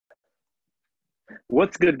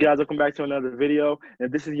What's good, guys? Welcome back to another video. And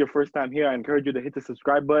if this is your first time here, I encourage you to hit the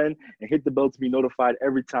subscribe button and hit the bell to be notified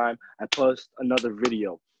every time I post another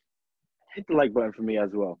video. Hit the like button for me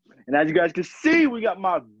as well. And as you guys can see, we got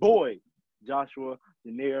my boy, Joshua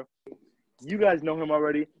Janniere. You guys know him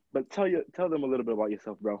already, but tell them a little bit about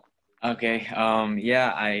yourself, bro. Okay.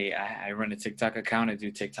 Yeah, I run a TikTok account. I do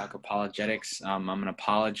TikTok apologetics. I'm an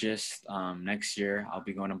apologist. Next year I'll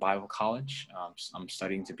be going to Bible college. I'm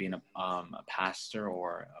studying to be a pastor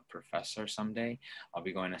or a professor someday. I'll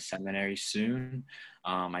be going to seminary soon.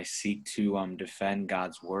 I seek to defend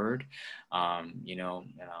God's word.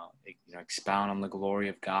 Expound on the glory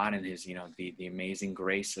of God and His, the amazing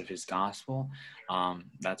grace of His gospel.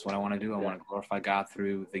 That's what I want to do. I want to glorify God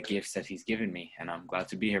through the gifts that He's given me, and I'm glad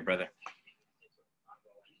to be here, brother.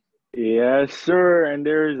 Yes, sir. And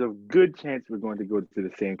there is a good chance we're going to go to the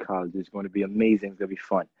same college. It's going to be amazing. It's going to be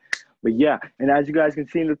fun. But yeah, and as you guys can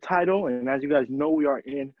see in the title, and as you guys know, we are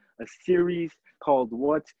in a series called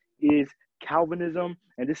What is Calvinism?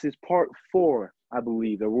 And this is part 4, I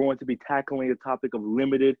believe, that we're going to be tackling the topic of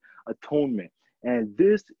limited atonement. And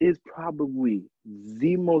this is probably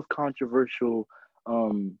the most controversial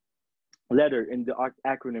letter in the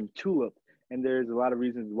acronym TULIP. And there's a lot of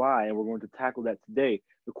reasons why, and we're going to tackle that today.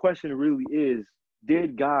 The question really is,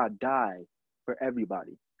 did God die for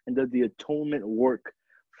everybody? And does the atonement work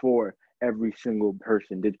for every single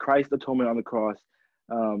person? Did Christ's atonement on the cross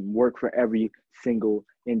work for every single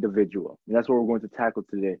individual? And that's what we're going to tackle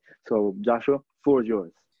today. So, Joshua, floor is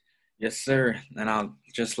yours. Yes, sir. And I'll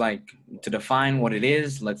just like to define what it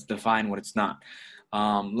is. Let's define what it's not.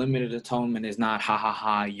 Limited atonement is not ha ha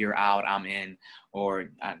ha, you're out, I'm in. Or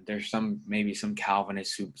there's maybe some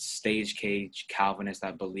Calvinists who stage cage Calvinists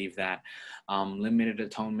that believe that limited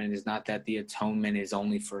atonement is not that the atonement is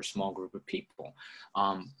only for a small group of people.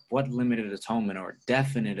 What limited atonement or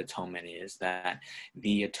definite atonement is that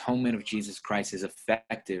the atonement of Jesus Christ is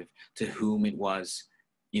effective to whom it was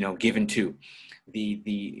given to.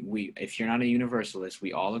 If you're not a universalist,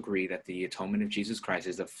 we all agree that the atonement of Jesus Christ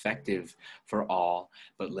is effective for all,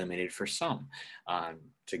 but limited for some.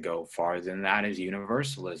 To go farther than that is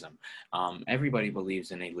universalism. Everybody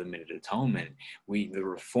believes in a limited atonement. The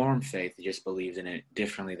Reformed faith just believes in it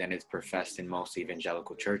differently than it's professed in most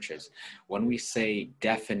evangelical churches. When we say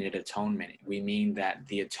definite atonement, we mean that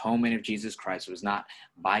the atonement of Jesus Christ was not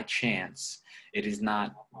by chance. It is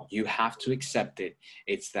not, you have to accept it.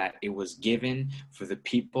 It's that it was given for the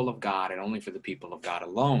people of God and only for the people of God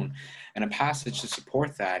alone. And a passage to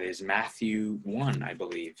support that is Matthew 1, I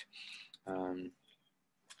believe.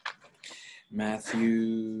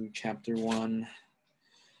 Matthew chapter 1.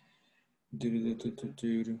 Give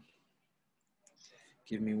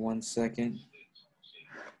me 1 second.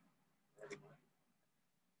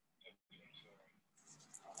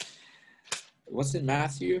 What's it,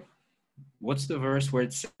 Matthew? What's the verse where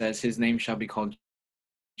it says his name shall be called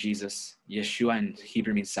Jesus? Yeshua in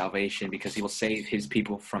Hebrew means salvation because he will save his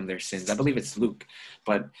people from their sins. I believe it's Luke,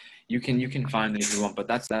 but you can find it if you want. But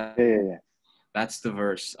that's that. Yeah. That's the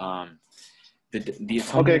verse. The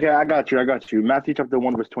atonement. Okay, I got you. Matthew chapter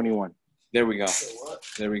 1, verse 21. There we go.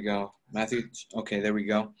 Matthew. Okay, there we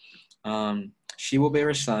go. She will bear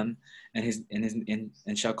a son, and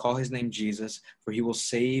shall call his name Jesus, for he will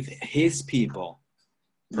save his people.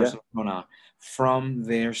 From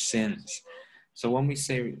their sins. So when we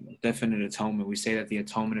say definite atonement, we say that the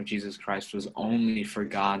atonement of Jesus Christ was only for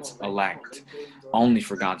God's elect. Only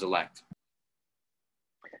for God's elect.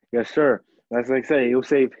 Yes, sir. That's like say, he'll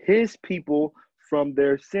save his people from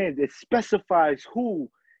their sins. It specifies who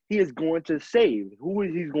he is going to save, who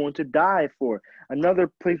he's going to die for. Another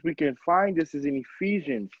place we can find this is in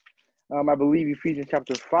Ephesians. I believe Ephesians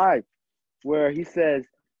chapter 5, where he says,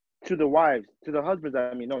 to the wives, to the husbands,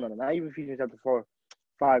 no, not even Ephesians chapter 5.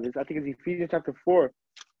 I think it's Ephesians chapter 4,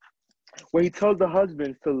 where he tells the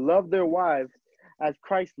husbands to love their wives as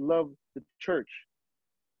Christ loved the church.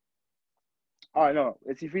 No,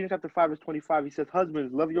 it's Ephesians chapter 5, verse 25. He says,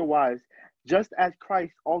 husbands, love your wives, just as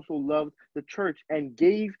Christ also loved the church and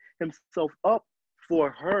gave himself up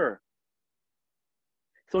for her.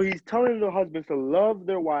 So he's telling the husbands to love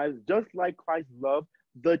their wives just like Christ loved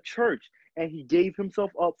the church. And he gave himself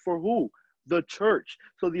up for who? The church.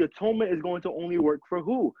 So the atonement is going to only work for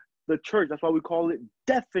who? The church. That's why we call it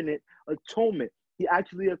definite atonement. He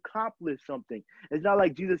actually accomplished something. It's not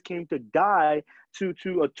like Jesus came to die to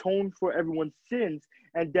atone for everyone's sins,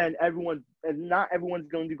 and then not everyone's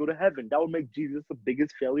going to go to heaven. That would make Jesus the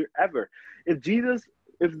biggest failure ever. If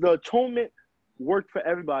the atonement worked for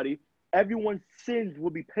everybody, everyone's sins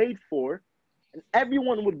would be paid for, and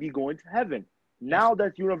everyone would be going to heaven. Now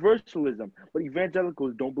that's universalism. But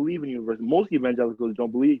evangelicals don't believe in universalism. Most evangelicals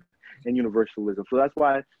don't believe in universalism. So that's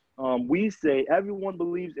why we say everyone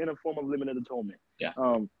believes in a form of limited atonement. Yeah.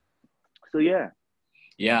 So yeah.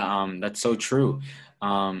 Yeah, that's so true.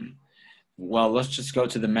 Well, let's just go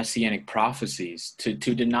to the messianic prophecies. To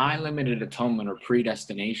deny limited atonement or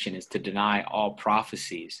predestination is to deny all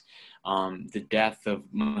prophecies. The death of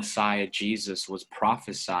Messiah Jesus was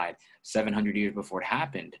prophesied 700 years before it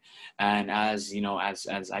happened. And as you know,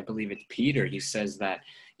 as I believe it's Peter, he says that,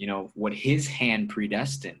 you know, what his hand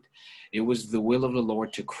predestined, it was the will of the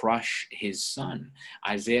Lord to crush his son.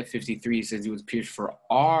 Isaiah 53 says he was pierced for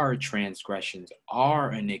our transgressions,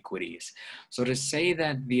 our iniquities. So to say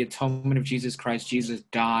that the atonement of Jesus Christ, Jesus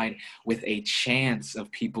died with a chance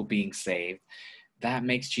of people being saved, that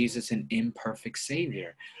makes Jesus an imperfect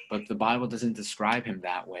Savior. But the Bible doesn't describe him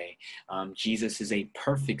that way. Jesus is a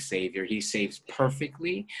perfect Savior. He saves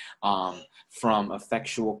perfectly from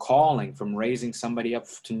effectual calling, from raising somebody up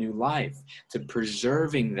to new life, to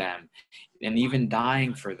preserving them, and even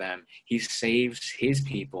dying for them. He saves his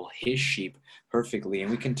people, his sheep, perfectly.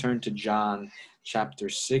 And we can turn to John chapter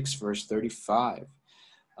 6, verse 35.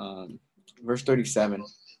 Verse 37.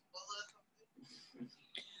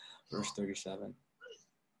 Verse 37.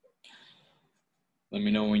 Let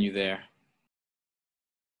me know when you're there.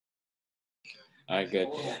 All right, good.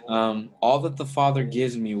 All that the Father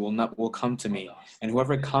gives me will come to me, and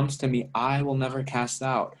whoever comes to me, I will never cast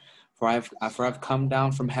out. For I've come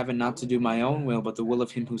down from heaven not to do my own will, but the will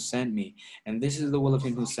of him who sent me. And this is the will of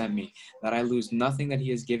him who sent me, that I lose nothing that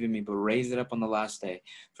he has given me, but raise it up on the last day.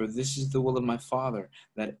 For this is the will of my Father,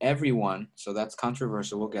 that everyone, so that's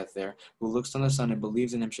controversial, we'll get there, who looks on the Son and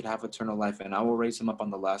believes in him should have eternal life, and I will raise him up on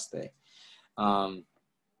the last day.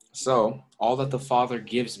 So all that the Father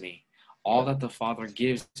gives me, all that the Father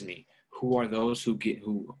gives me, who are those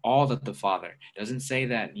who all that the Father doesn't say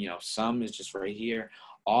that, you know, some is just right here.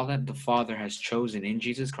 All that the Father has chosen in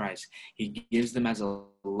Jesus Christ, he gives them as a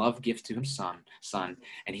love gift to his son,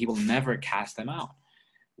 and he will never cast them out.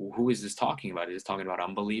 Who is this talking about? Is this talking about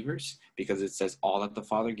unbelievers? Because it says, all that the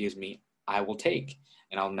Father gives me, I will take,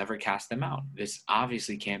 and I'll never cast them out. This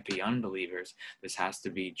obviously can't be unbelievers. This has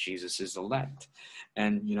to be Jesus's elect.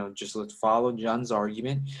 And, you know, just let's follow John's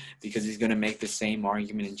argument, because he's going to make the same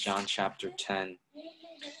argument in John chapter 10.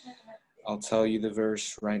 I'll tell you the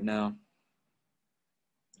verse right now.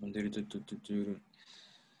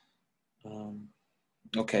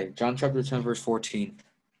 Okay, John chapter 10, verse 14.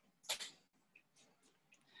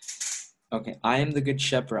 Okay, I am the good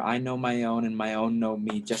shepherd. I know my own, and my own know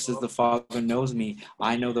me. Just as the Father knows me,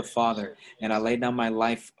 I know the Father, and I lay down my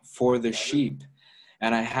life for the sheep.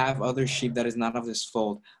 And I have other sheep that is not of this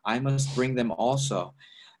fold. I must bring them also,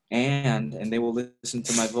 and they will listen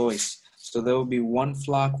to my voice. So there will be one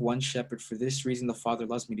flock, one shepherd. For this reason the Father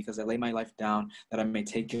loves me, because I lay my life down that I may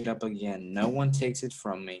take it up again. No one takes it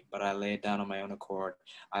from me, but I lay it down on my own accord.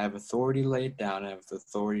 I have authority to lay it down, and I have the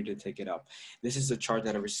authority to take it up. This is the charge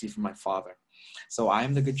that I received from my Father. So I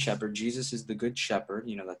am the good shepherd. Jesus is the good shepherd.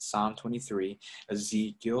 You know, that's Psalm 23,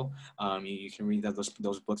 Ezekiel. You can read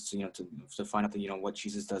those books, you know, to find out that, you know, what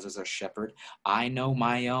Jesus does as our shepherd. I know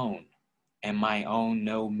my own, and my own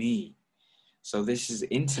know me. So this is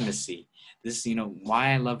intimacy. This, you know,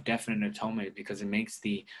 why I love definite atonement is because it makes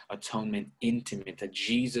the atonement intimate, that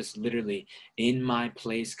Jesus literally in my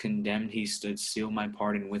place condemned, he stood, sealed my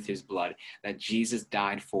pardon with his blood, that Jesus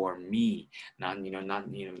died for me.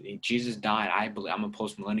 Jesus died. I believe, I'm a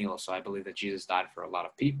post-millennial, so I believe that Jesus died for a lot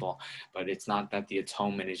of people, but it's not that the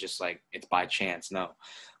atonement is just like, it's by chance. No.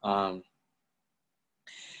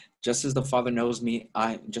 Just as the Father knows me,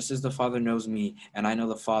 and I know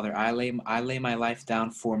the Father, I lay my life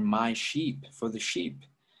down for my sheep, for the sheep.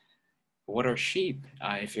 What are sheep?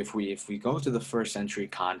 If we go to the first century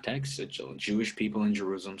context, the Jewish people in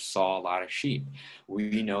Jerusalem saw a lot of sheep.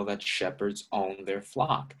 We know that shepherds own their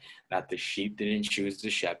flock, that the sheep didn't choose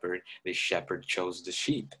the shepherd chose the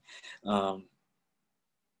sheep. And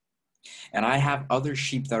I have other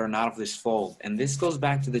sheep that are not of this fold. And this goes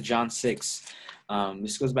back to the John 6.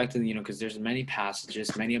 This goes back to, you know, because there's many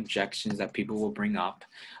passages, many objections that people will bring up.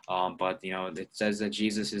 But, you know, it says that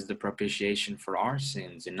Jesus is the propitiation for our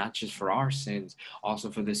sins, and not just for our sins, also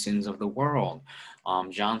for the sins of the world.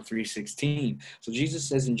 John 3:16. So Jesus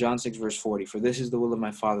says in John 6, verse 40, for this is the will of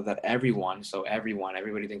my Father, that everyone, so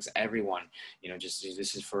everybody thinks everyone, you know, just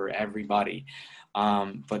this is for everybody.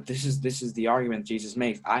 But this is the argument Jesus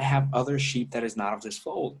makes. I have other sheep that is not of this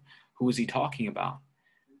fold. Who is he talking about?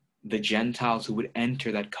 The Gentiles who would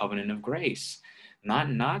enter that covenant of grace.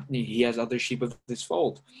 Not he has other sheep of this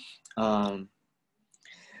fold.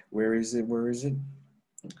 Where is it?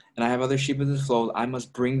 And I have other sheep of this fold. I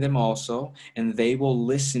must bring them also, and they will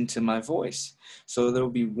listen to my voice. So there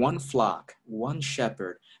will be one flock, one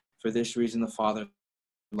shepherd. For this reason, the Father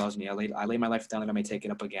loves me. I lay my life down that I may take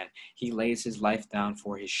it up again. He lays his life down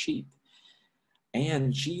for his sheep.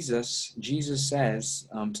 And Jesus says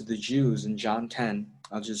to the Jews in John 10,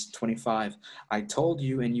 just 25, I told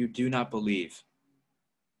you, and you do not believe.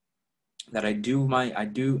 That I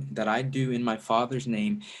do in my Father's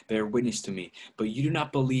name bear witness to me, but you do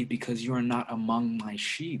not believe because you are not among my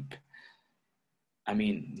sheep. I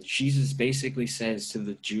mean, Jesus basically says to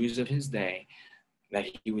the Jews of his day that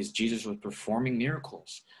Jesus was performing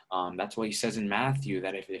miracles. That's why he says in Matthew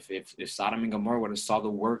that if Sodom and Gomorrah would have saw the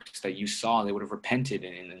works that you saw, they would have repented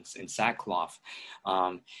in sackcloth.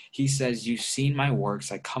 He says, you've seen my works.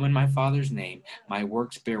 I come in my Father's name. My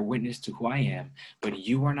works bear witness to who I am, but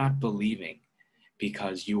you are not believing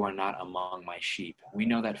because you are not among my sheep. We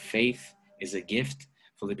know that faith is a gift.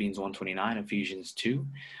 Philippians 1:29, Ephesians 2.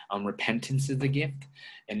 Repentance is the gift,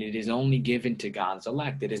 and it is only given to God's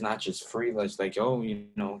elect. It is not just free. It's like, oh,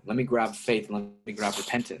 let me grab faith and let me grab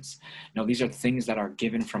repentance. No, these are things that are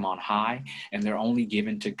given from on high, and they're only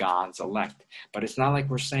given to God's elect. But it's not like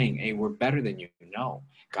we're saying, hey, we're better than you. No,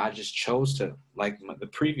 God just chose to, like the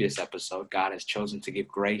previous episode, God has chosen to give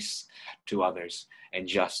grace to others and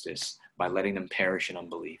justice by letting them perish in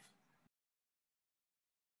unbelief.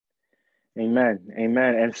 Amen.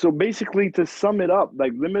 Amen. And so basically, to sum it up,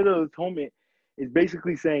 like limited atonement is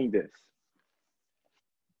basically saying this: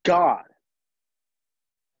 God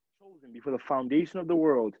chosen before the foundation of the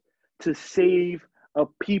world to save a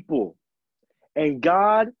people, and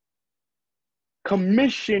God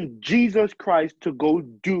commissioned Jesus Christ to go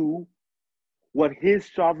do what his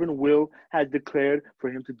sovereign will had declared for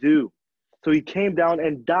him to do. So he came down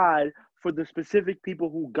and died for the specific people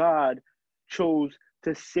who God chose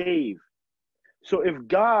to save. So if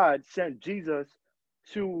God sent Jesus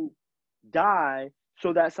to die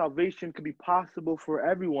so that salvation could be possible for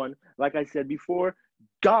everyone, like I said before,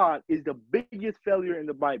 God is the biggest failure in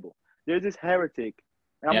the Bible. There's this heretic,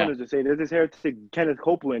 and I'm going to just say, there's this heretic, Kenneth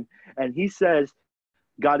Copeland, and he says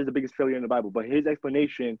God is the biggest failure in the Bible, but his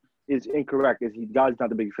explanation is incorrect. God is not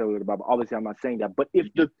the biggest failure in the Bible. Obviously, I'm not saying that. But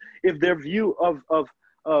if their view of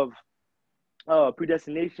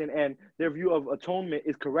predestination and their view of atonement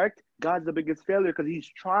is correct, God's the biggest failure because he's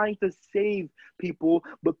trying to save people,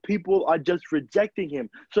 but people are just rejecting him.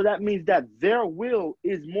 So that means that their will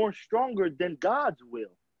is more stronger than God's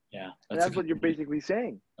will. Yeah, that's what you're basically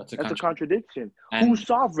saying. That's a contradiction. And who's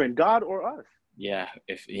sovereign, God or us? Yeah,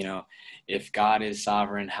 if God is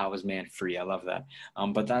sovereign, how is man free? I love that.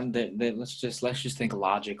 But then let's just think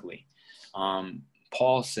logically. John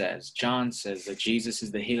says that Jesus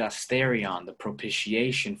is the hilasterion, the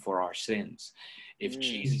propitiation for our sins. If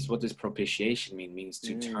Jesus, what does propitiation mean? It means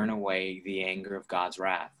to turn away the anger of God's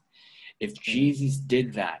wrath. If Jesus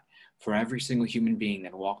did that for every single human being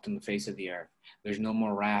that walked on the face of the earth, there's no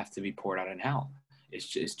more wrath to be poured out in hell.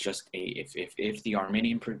 It's just if the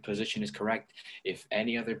Arminian position is correct, if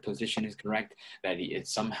any other position is correct, that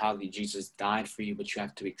somehow Jesus died for you, but you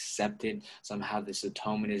have to accept it. Somehow this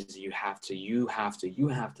atonement is you have to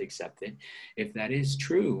accept it. If that is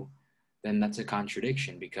true, then that's a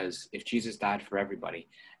contradiction, because if Jesus died for everybody,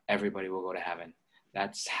 everybody will go to heaven.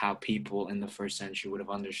 That's how people in the first century would have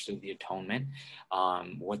understood the atonement.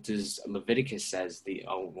 What does Leviticus says?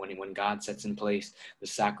 When God sets in place the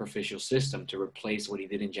sacrificial system to replace what he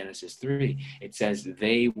did in Genesis 3, it says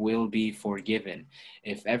they will be forgiven.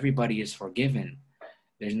 If everybody is forgiven,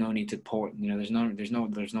 there's no need to pour. There's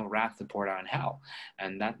no wrath to pour out in hell,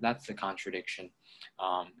 and that's the contradiction.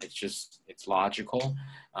 It's logical,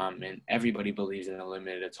 and everybody believes in a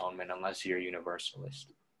limited atonement unless you're a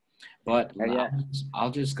universalist. But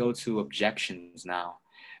I'll just go to objections now.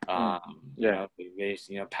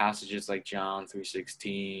 Passages like John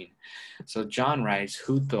 3:16. So John writes,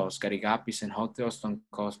 "Hutos karigapis and hoteos ton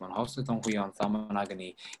kosmon hosteton huion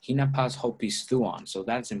thamanagani hinapas hopis thuon." So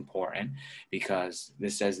that's important, because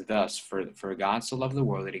this says, "Thus, for God so loved the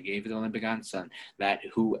world that he gave his only begotten Son, that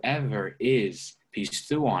whoever is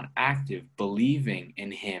pisthuon, active, believing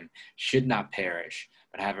in him, should not perish,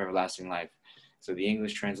 but have everlasting life." So the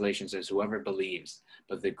English translation says whoever believes,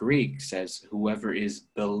 but the Greek says whoever is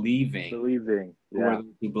believing. Believing, Who are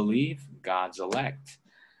those who believe? God's elect.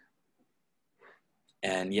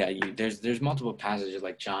 And there's multiple passages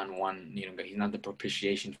like John 1. He's not the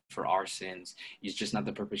propitiation for our sins. He's just not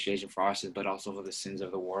the propitiation for our sins, but also for the sins of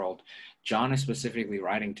the world. John is specifically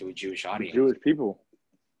writing to a Jewish audience. Jewish people.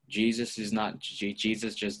 Jesus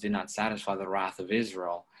just did not satisfy the wrath of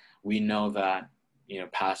Israel. We know that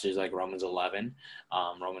passages like Romans 11,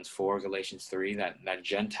 Romans 4, Galatians 3, that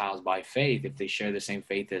Gentiles by faith, if they share the same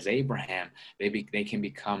faith as Abraham, they can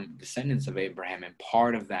become descendants of Abraham and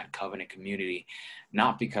part of that covenant community,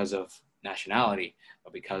 not because of nationality,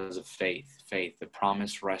 but because of faith. The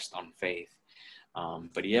promise rests on faith.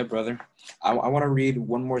 But yeah, brother, I want to read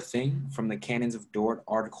one more thing from the Canons of Dort,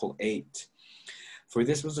 Article 8. For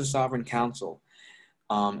this was the sovereign counsel,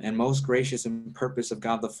 and most gracious in purpose of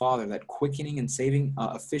God the Father, that quickening and saving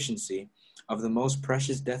efficiency of the most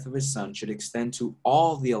precious death of his Son should extend to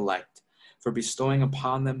all the elect, for bestowing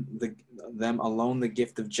upon them alone the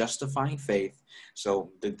gift of justifying faith.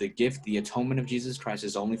 So the gift, the atonement of Jesus Christ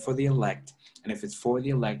is only for the elect. And if it's for the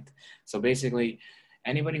elect, so basically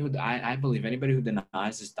anybody who, I believe anybody who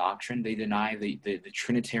denies this doctrine, they deny the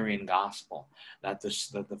Trinitarian gospel, that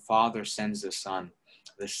the Father sends the Son.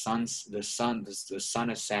 The Son ascends,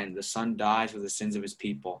 the Son dies for the sins of his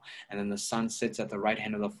people, and then the Son sits at the right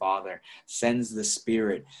hand of the Father, sends the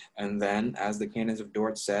Spirit, and then, as the Canons of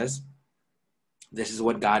Dort says, this is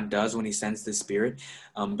what God does when he sends the Spirit,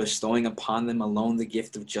 bestowing upon them alone the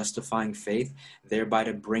gift of justifying faith, thereby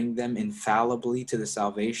to bring them infallibly to the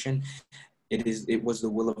salvation. It was the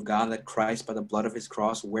will of God that Christ, by the blood of his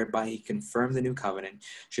cross, whereby he confirmed the new covenant,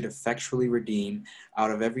 should effectually redeem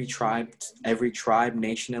out of every tribe,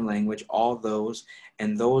 nation, and language, all those,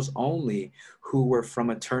 and those only, who were from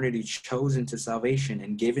eternity chosen to salvation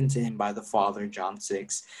and given to him by the Father, John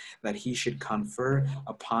 6, that he should confer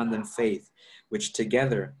upon them faith, which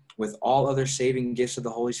together with all other saving gifts of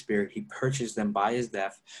the Holy Spirit, he purchased them by his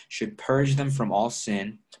death, should purge them from all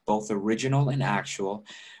sin, both original and actual,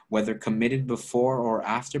 whether committed before or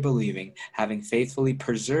after believing, having faithfully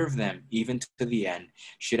preserved them even to the end,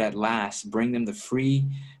 should at last bring them free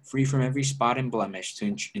from every spot and blemish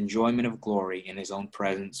to enjoyment of glory in his own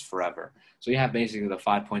presence forever. So you have basically the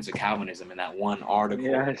 5 points of Calvinism in that one article.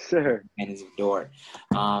 Yeah, sure. Canons of Dort.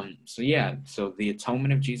 So the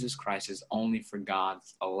atonement of Jesus Christ is only for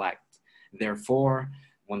God's elect. Therefore,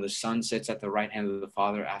 when the Son sits at the right hand of the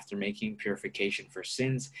Father after making purification for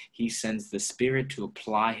sins, he sends the Spirit to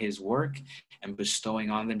apply his work and bestowing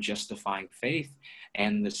on them justifying faith.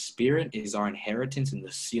 And the Spirit is our inheritance and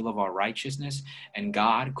the seal of our righteousness. And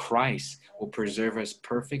God, Christ, will preserve us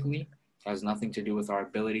perfectly. It has nothing to do with our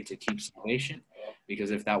ability to keep salvation,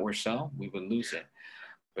 because if that were so, we would lose it.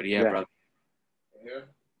 But yeah, brother.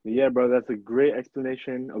 Yeah, bro, that's a great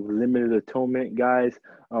explanation of limited atonement, guys.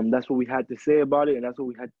 That's what we had to say about it, and that's what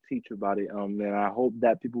we had to teach about it. And I hope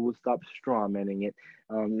that people will stop straw manning it.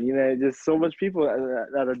 There's so much people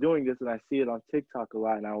that are doing this, and I see it on TikTok a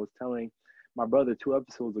lot. And I was telling my brother 2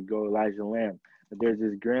 episodes ago, Elijah Lamb, that there's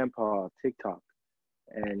this grandpa TikTok,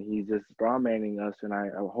 and he's just straw manning us. And I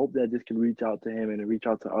hope that this can reach out to him and reach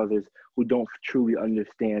out to others who don't truly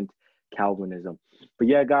understand Calvinism. But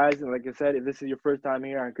yeah, guys, and like I said, if this is your first time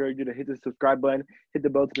here, I encourage you to hit the subscribe button, hit the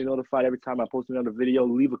bell to be notified every time I post another video.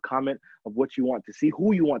 Leave a comment of what you want to see,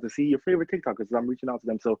 who you want to see, your favorite TikTokers. I'm reaching out to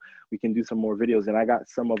them so we can do some more videos, and I got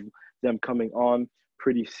some of them coming on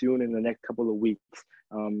pretty soon in the next couple of weeks.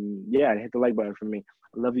 And hit the like button for me.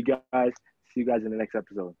 I love you guys. See you guys in the next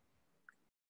episode.